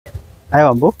Hi,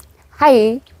 Wambo.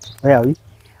 Hi, Where are we?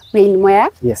 we're in Moya,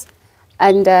 Yes.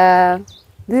 and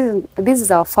this is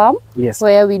our farm Yes.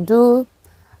 where we do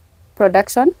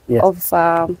production Yes. of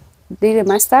dairy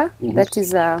master, that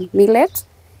is millet,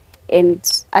 and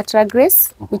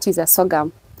atragrace, which is a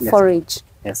sorghum Yes. forage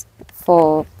Yes.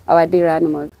 for our dairy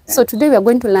animals. So today we are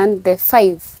going to learn the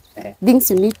 5 things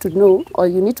you need to know or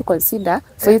you need to consider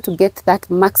for you to get that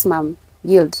maximum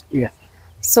yield. Yes.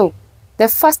 So the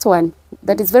first one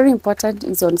that is very important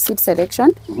is on seed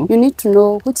selection. You need to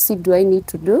know which seed do I need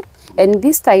to do. And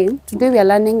this time, today we are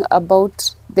learning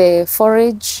about the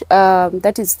forage,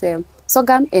 that is the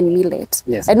sorghum and millet.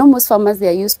 Yes. I know most farmers, they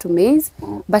are used to maize,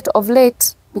 but of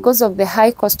late, because of the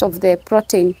high cost of the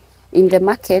protein in the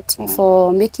market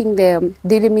for making the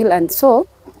dairy meal and so,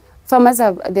 farmers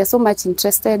they're so much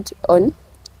interested on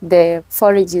the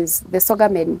forages, the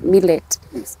sorghum and millet.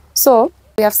 Yes. So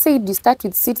we have said you start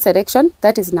with seed selection.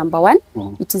 That is number 1.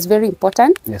 It is very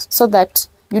important, Yes. so that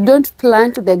you don't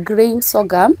plant the grain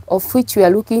sorghum of which you are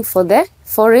looking for the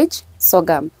forage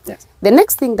sorghum. Yes. The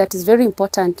next thing that is very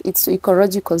important, it's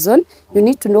ecological zone. You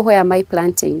need to know where am I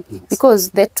planting, because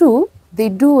the two, they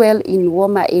do well in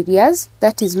warmer areas,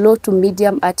 that is low to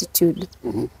medium altitude.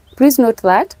 Please note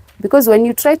that, because when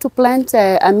you try to plant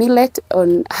a millet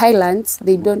on highlands,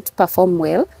 they don't perform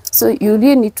well. So you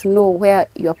really need to know where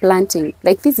you're planting.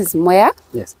 Like this is Moya.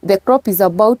 Yes. The crop is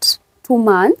about 2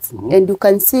 months, and you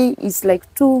can see it's like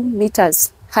 2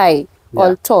 meters high,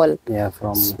 all tall. Yeah,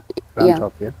 from Yeah.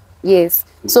 top here. Yes.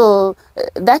 So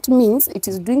that means it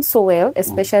is doing so well,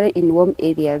 especially in warm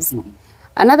areas.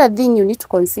 Another thing you need to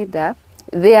consider,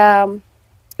 they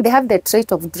have the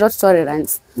trait of drought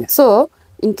tolerance. Yes. So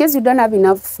in case you don't have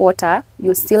enough water,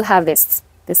 you still harvest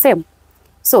the same.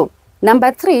 So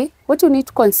number 3, what you need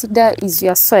to consider is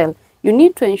your soil. You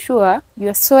need to ensure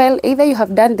your soil, either you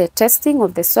have done the testing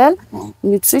of the soil,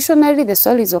 nutritionally the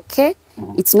soil is okay,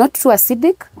 it's not too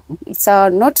acidic, it's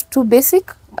not too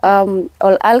basic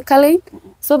or alkaline,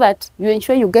 so that you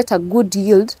ensure you get a good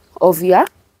yield of your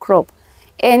crop.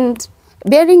 And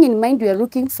bearing in mind we are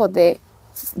looking for the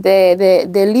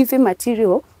living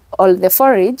material or the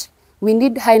forage, we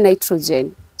need high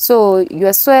nitrogen. So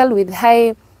your soil with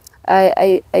high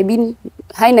high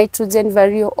nitrogen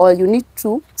value, or you need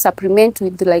to supplement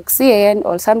with like CAN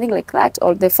or something like that,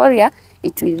 or the foliar,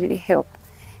 it will really help.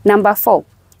 Number 4,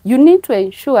 you need to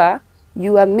ensure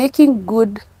you are making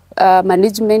good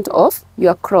management of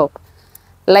your crop.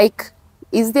 Like,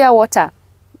 is there water?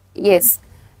 Yes.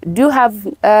 Do you have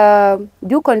do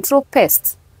you control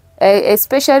pests?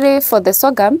 Especially for the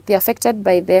sorghum, they're affected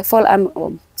by the fall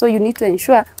armyworm. So you need to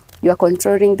ensure you are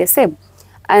controlling the same.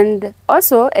 And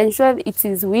also ensure it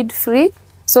is weed free,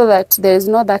 so that there is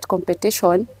no that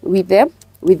competition with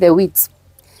the weeds.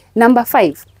 Number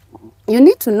 5, you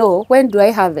need to know, when do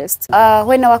I harvest?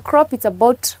 When our crop is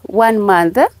about 1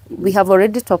 month, we have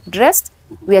already top dressed.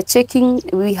 We are checking,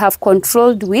 we have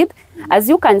controlled weed. As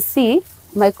you can see,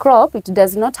 my crop, it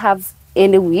does not have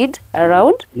any weed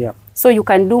around. Yeah. So you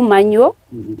can do manual,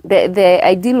 the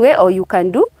ideal way, or you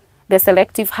can do the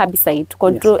selective herbicide to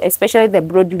control, especially the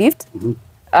broad-leaved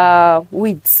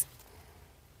weeds.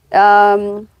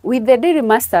 With the dairy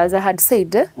masters, I had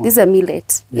said, this is a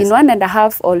millet. In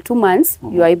 1.5 or 2 months,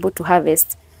 you are able to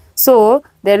harvest. So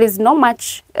there is not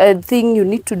much thing you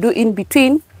need to do in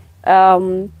between,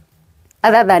 other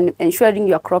than ensuring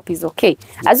your crop is okay.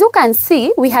 As you can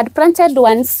see, we had planted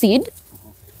 1 seed,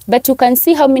 but you can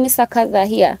see how many suckers are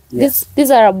here. Yes.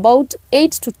 These are about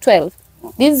 8 to 12.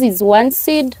 This is 1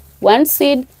 seed, 1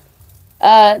 seed.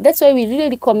 That's why we really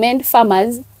recommend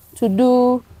farmers to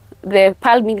do the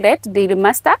pearl millet, dairy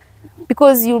master,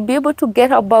 because you'll be able to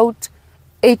get about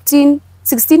 16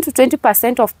 to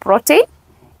 20% of protein.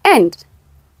 And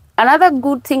another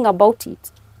good thing about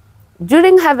it,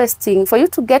 during harvesting, for you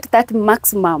to get that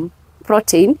maximum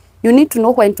protein, you need to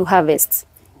know when to harvest.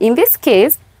 In this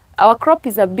case, our crop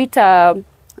is a bit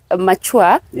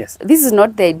mature. Yes. This is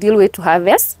not the ideal way to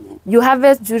harvest. You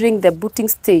harvest during the booting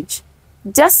stage.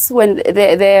 Just when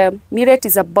the millet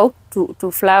is about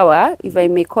to flower, if I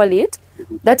may call it,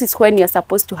 that is when you're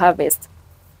supposed to harvest.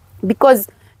 Because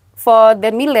for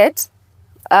the millet,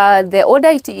 the older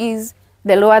it is,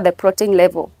 the lower the protein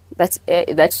level that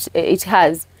it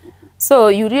has. So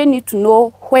you really need to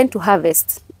know when to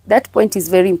harvest. That point is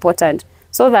very important,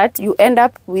 so that you end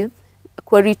up with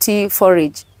quality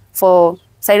forage for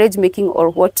silage making, or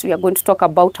what we are going to talk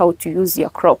about, how to use your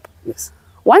crop. Yes.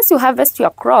 Once you harvest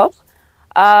your crop,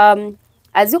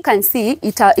 as you can see,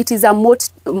 it is a moat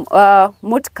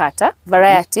cutter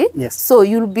variety. Yes. So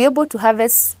you'll be able to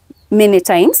harvest many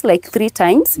times, like 3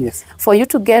 times, Yes. for you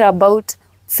to get about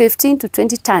 15 to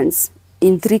 20 tons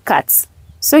in 3 cuts.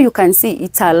 So you can see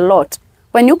it's a lot.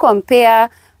 When you compare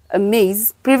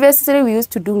maize, previously we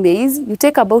used to do maize, you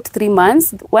take about 3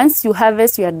 months. Once you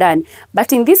harvest, you are done.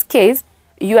 But in this case,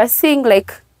 you are seeing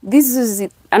like this is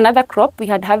another crop we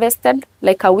had harvested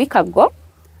like a week ago.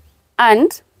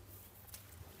 And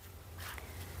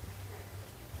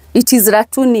it is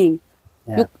ratooning.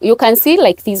 Yeah. You can see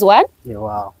like this one. Yeah,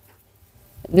 wow.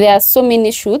 There are so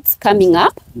many shoots coming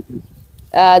up.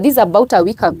 This is about a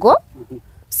week ago.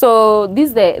 So this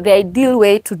is the ideal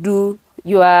way to do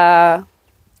your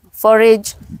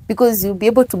forage, because you'll be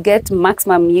able to get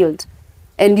maximum yield.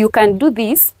 And you can do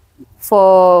this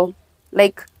for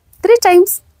like 3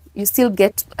 times, you still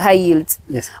get high yields.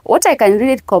 Yes. What I can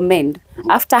really recommend,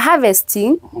 after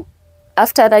harvesting,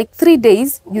 after like 3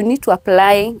 days, you need to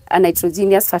apply a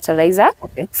nitrogenous fertilizer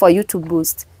for you to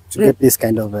boost. To get this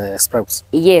kind of sprouts.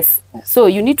 Yes. So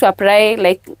you need to apply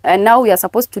like, and now we are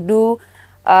supposed to do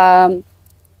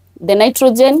the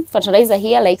nitrogen fertilizer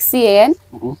here, like CAN,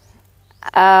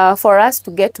 for us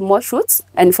to get more shoots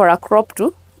and for a crop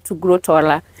to grow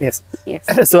taller. Yes.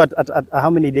 Yes. So at how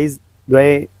many days do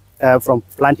I, from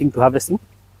planting to harvesting?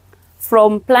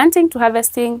 From planting to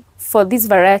harvesting for this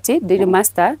variety, Dairy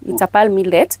Master, it's a pearl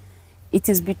millet, it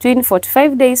is between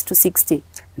 45 days to 60.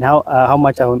 Now, how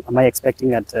much am I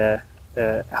expecting at,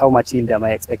 how much yield am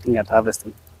I expecting at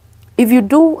harvesting? If you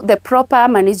do the proper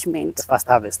management, The first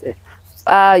harvest,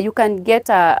 you can get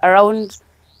around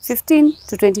 15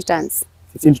 to 20 tons.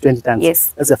 15 to 20 tons?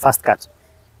 Yes. That's the first cut?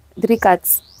 3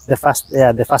 cuts. The first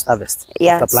harvest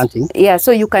after planting? Yeah,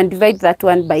 so you can divide that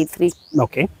one by 3.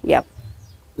 Okay. Yeah.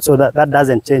 So that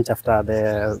doesn't change after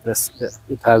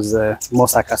it has more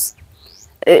suckers?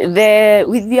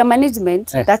 With your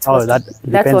management, that's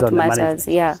what matters.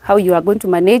 Yeah, how you are going to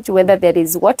manage, whether there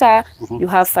is water, you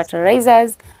have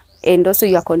fertilizers, and also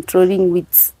you are controlling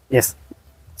weeds. Yes.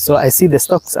 So I see the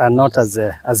stalks are not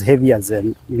as heavy as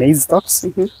maize stalks.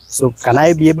 So can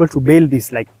I be able to bale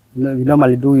this like we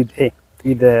normally do with hay,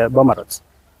 with the bomber rods?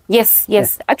 Yes.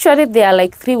 Actually, there are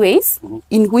like 3 ways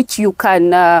in which you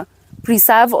can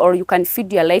preserve or you can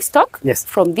feed your livestock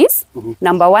from this.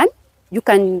 Number 1, you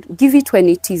can give it when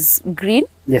it is green.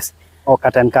 Yes, or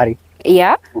cut and carry.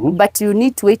 Yeah, but you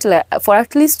need to wait for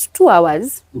at least 2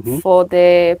 hours for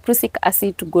the prussic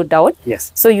acid to go down.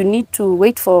 Yes. So you need to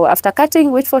wait after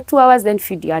cutting, wait for 2 hours, then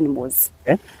feed the animals.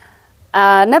 Okay.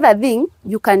 Another thing,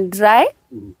 you can dry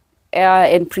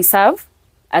and preserve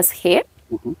as hay.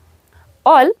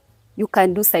 Or you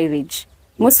can do silage.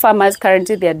 Most farmers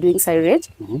currently, they are doing silage,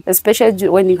 especially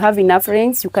when you have enough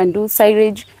rains, you can do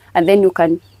silage, and then you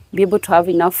can be able to have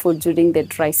enough food during the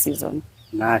dry season.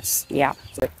 Nice. Yeah.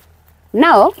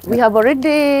 Now, we have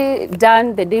already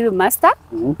done the Dairy Master,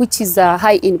 which is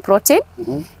high in protein.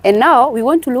 And now we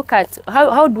want to look at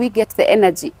how do we get the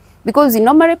energy? Because we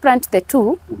normally plant the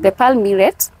 2, the pearl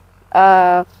millet,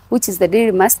 which is the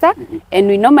Dairy Master, and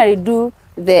we normally do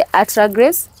the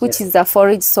grass, which is the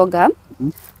forage sorghum.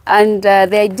 And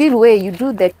the ideal way you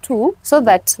do the 2, so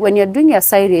that when you're doing your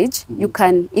silage, you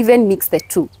can even mix the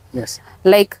 2. Yes.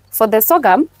 Like for the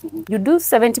sorghum, you do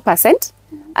 70%,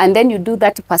 and then you do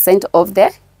 30% of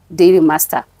the Dairy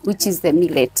Master, which is the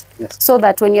millet. Yes. So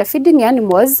that when you're feeding your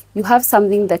animals, you have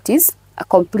something that is a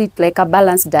complete, like a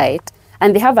balanced diet.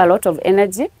 And they have a lot of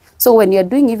energy. So when you're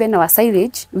doing even our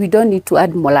silage, we don't need to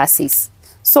add molasses.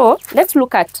 So let's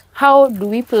look at how do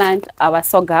we plant our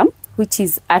sorghum, which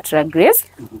is grass.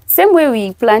 Same way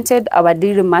we planted our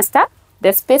Dairy Master,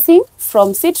 the spacing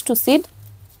from seed to seed,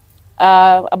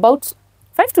 about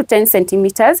 5 to 10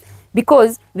 centimeters,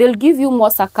 because they'll give you more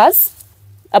suckers,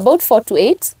 about 4 to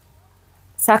 8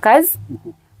 suckers.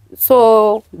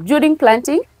 So during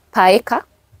planting per acre,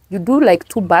 you do like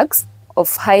 2 bags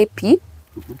of high P,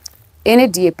 any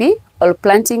DAP, or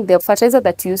planting the fertilizer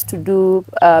that you used to do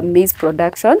maize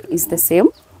production is the same,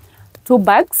 2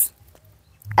 bags.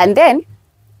 And then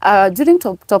during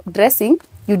top dressing,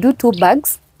 you do 2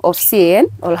 bags of CAN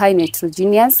or high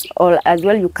nitrogenous, or as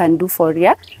well you can do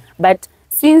fodder. But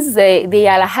since they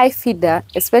are a high feeder,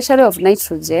 especially of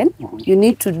nitrogen, you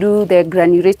need to do the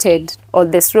granulated or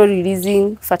the slow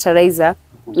releasing fertilizer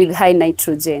with high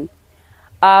nitrogen.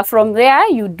 From there,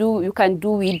 you can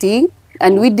do weeding,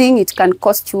 and weeding, it can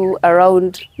cost you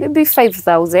around maybe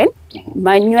 5,000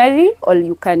 manually, or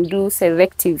you can do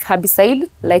selective herbicide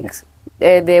like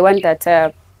the one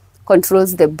that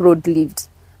controls the broad-leaved.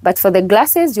 But for the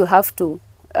grasses, you have to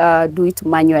do it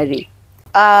manually.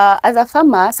 As a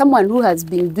farmer, someone who has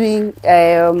been doing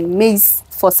maize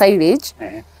for silage,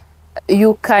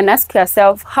 you can ask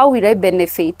yourself, how will I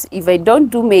benefit if I don't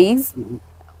do maize,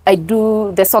 I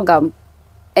do the sorghum?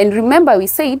 And remember, we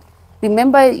said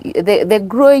remember the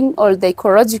growing or the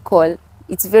ecological,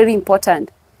 it's very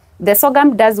important. The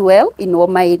sorghum does well in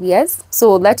warmer areas,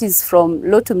 so that is from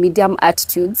low to medium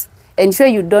altitudes. Ensure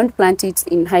you don't plant it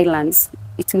in highlands.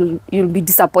 You'll be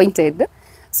disappointed.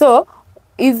 So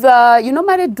if you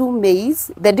normally do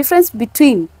maize, the difference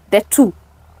between the two,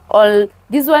 all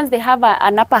these ones, they have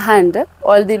an upper hand,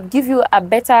 or they'll give you a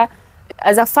better,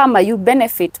 as a farmer, you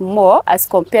benefit more as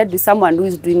compared to someone who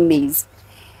is doing maize.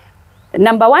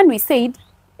 Number one, we said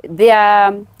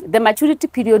the maturity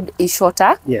period is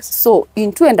shorter. Yes. So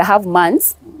in 2.5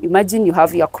 months, imagine you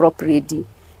have your crop ready.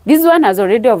 This one has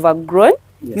already overgrown.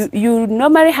 Yes. You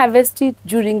normally harvest it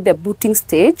during the booting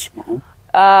stage.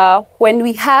 When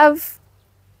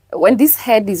this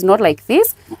head is not like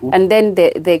this, and then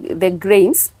the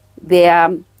grains, they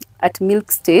are at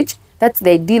milk stage, that's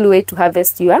the ideal way to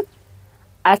harvest your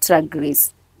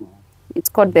atragrace. It's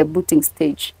called the booting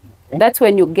stage. Okay. That's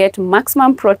when you get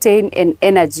maximum protein and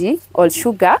energy or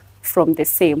sugar from the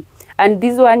same. And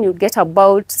this one you get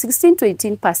about 16 to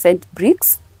 18%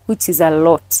 bricks, which is a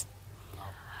lot.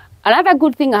 Another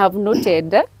good thing I have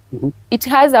noted, it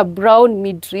has a brown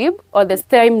midrib, or the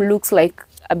stem looks like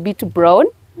a bit brown.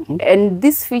 And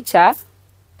this feature,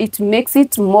 it makes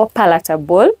it more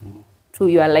palatable to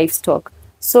your livestock.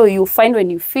 So you find when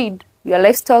you feed your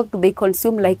livestock, they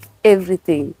consume like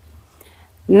everything.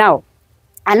 Now,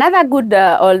 another good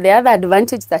or the other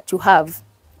advantage that you have,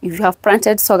 if you have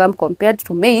planted sorghum compared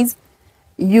to maize,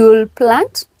 you'll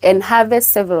plant and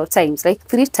harvest several times, like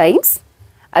 3 times.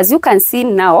 As you can see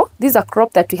now, this is a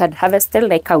crop that we had harvested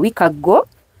like a week ago.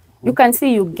 You can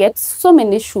see you get so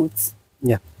many shoots.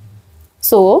 Yeah.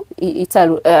 So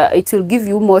it will give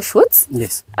you more shoots.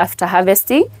 Yes. After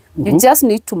harvesting. You just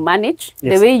need to manage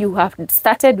the way you have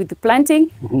started with the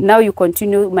planting. Now you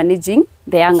continue managing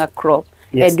the younger crop.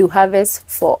 Yes. And you harvest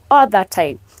for all that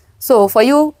time. So for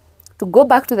you to go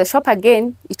back to the shop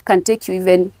again, it can take you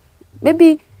even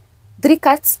maybe 3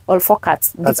 cuts or 4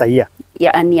 cuts. That's a year.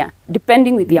 Yeah, and yeah,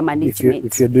 depending with your management.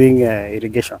 If you're doing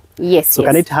irrigation. Yes. So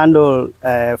can it handle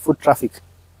foot traffic?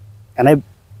 Can I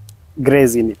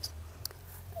graze in it?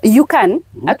 You can.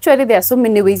 Actually, there are so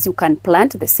many ways you can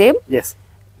plant the same. Yes.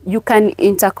 You can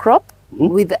intercrop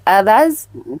with others.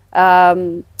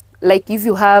 Like if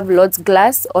you have Lord's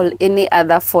glass or any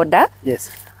other fodder.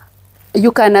 Yes.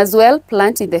 You can as well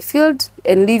plant in the field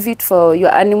and leave it for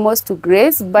your animals to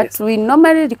graze. But we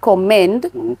normally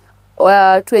recommend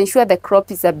to ensure the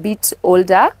crop is a bit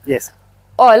older. Yes.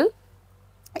 Or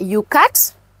you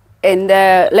cut and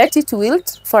let it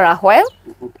wilt for a while.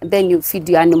 Then you feed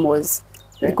your animals.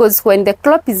 Okay. Because when the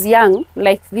crop is young,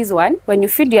 like this one, when you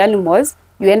feed your animals,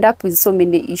 you end up with so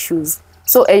many issues.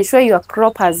 So ensure your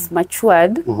crop has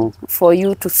matured for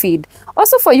you to feed.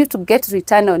 Also for you to get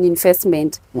return on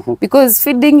investment. Because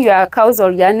feeding your cows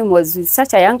or your animals with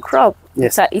such a young crop,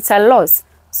 it's a loss.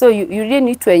 So you really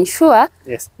need to ensure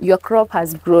your crop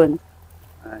has grown.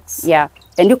 Nice. Yeah.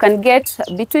 And you can get,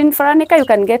 between for an acre, you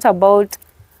can get about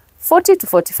 40 to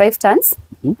 45 tons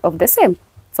of the same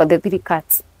for the 3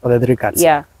 cuts. For the 3 cuts.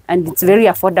 Yeah. And it's very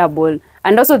affordable.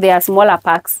 And also there are smaller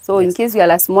packs. So in case you are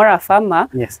a smaller farmer,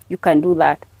 you can do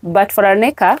that. But for an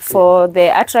acre, for the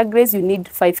atragrace, you need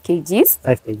 5 kgs.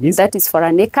 5 kgs. That is for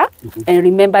an acre. And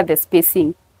remember the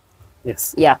spacing.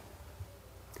 Yes. Yeah.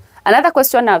 Another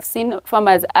question I've seen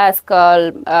farmers ask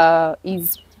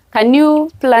is, can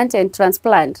you plant and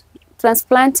transplant?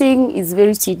 Transplanting is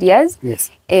very tedious. Yes.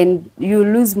 And you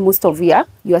lose most of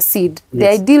your seed. The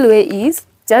ideal way is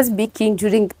just be keen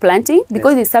during the planting,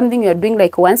 because it's something you're doing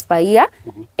like once per year,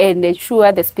 and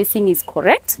ensure the spacing is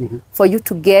correct for you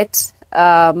to get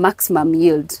maximum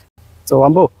yield. So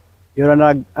Wambo, you're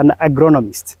an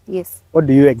agronomist. Yes. What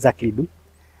do you exactly do?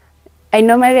 I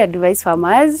normally advise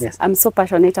farmers. I'm so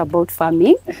passionate about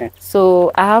farming.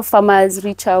 So I have farmers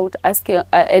reach out,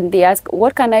 and they ask,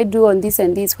 what can I do on this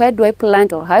and this? Where do I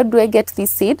plant, or how do I get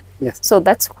this seed? So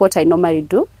that's what I normally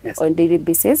do on a daily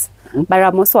basis. But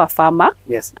I'm also a farmer.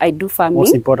 Yes. I do farming.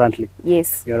 Most importantly.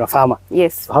 Yes. You're a farmer.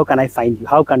 Yes. So how can I find you?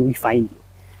 How can we find you?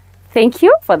 Thank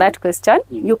you for that question.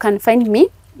 You can find me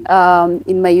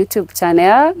in my YouTube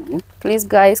channel. Please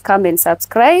guys, come and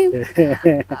subscribe.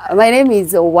 My name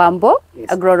is Wambo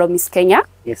Agronomist Kenya.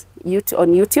 Yes.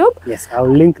 On YouTube. Yes, I'll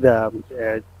link the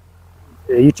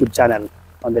YouTube channel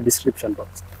on the description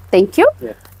box. Thank you.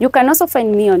 You can also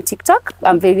find me on TikTok.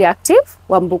 I'm very active.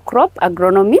 Wambo Crop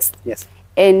Agronomist. Yes.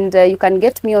 And you can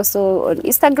get me also on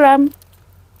Instagram.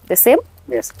 The same.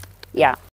 Yes. Yeah.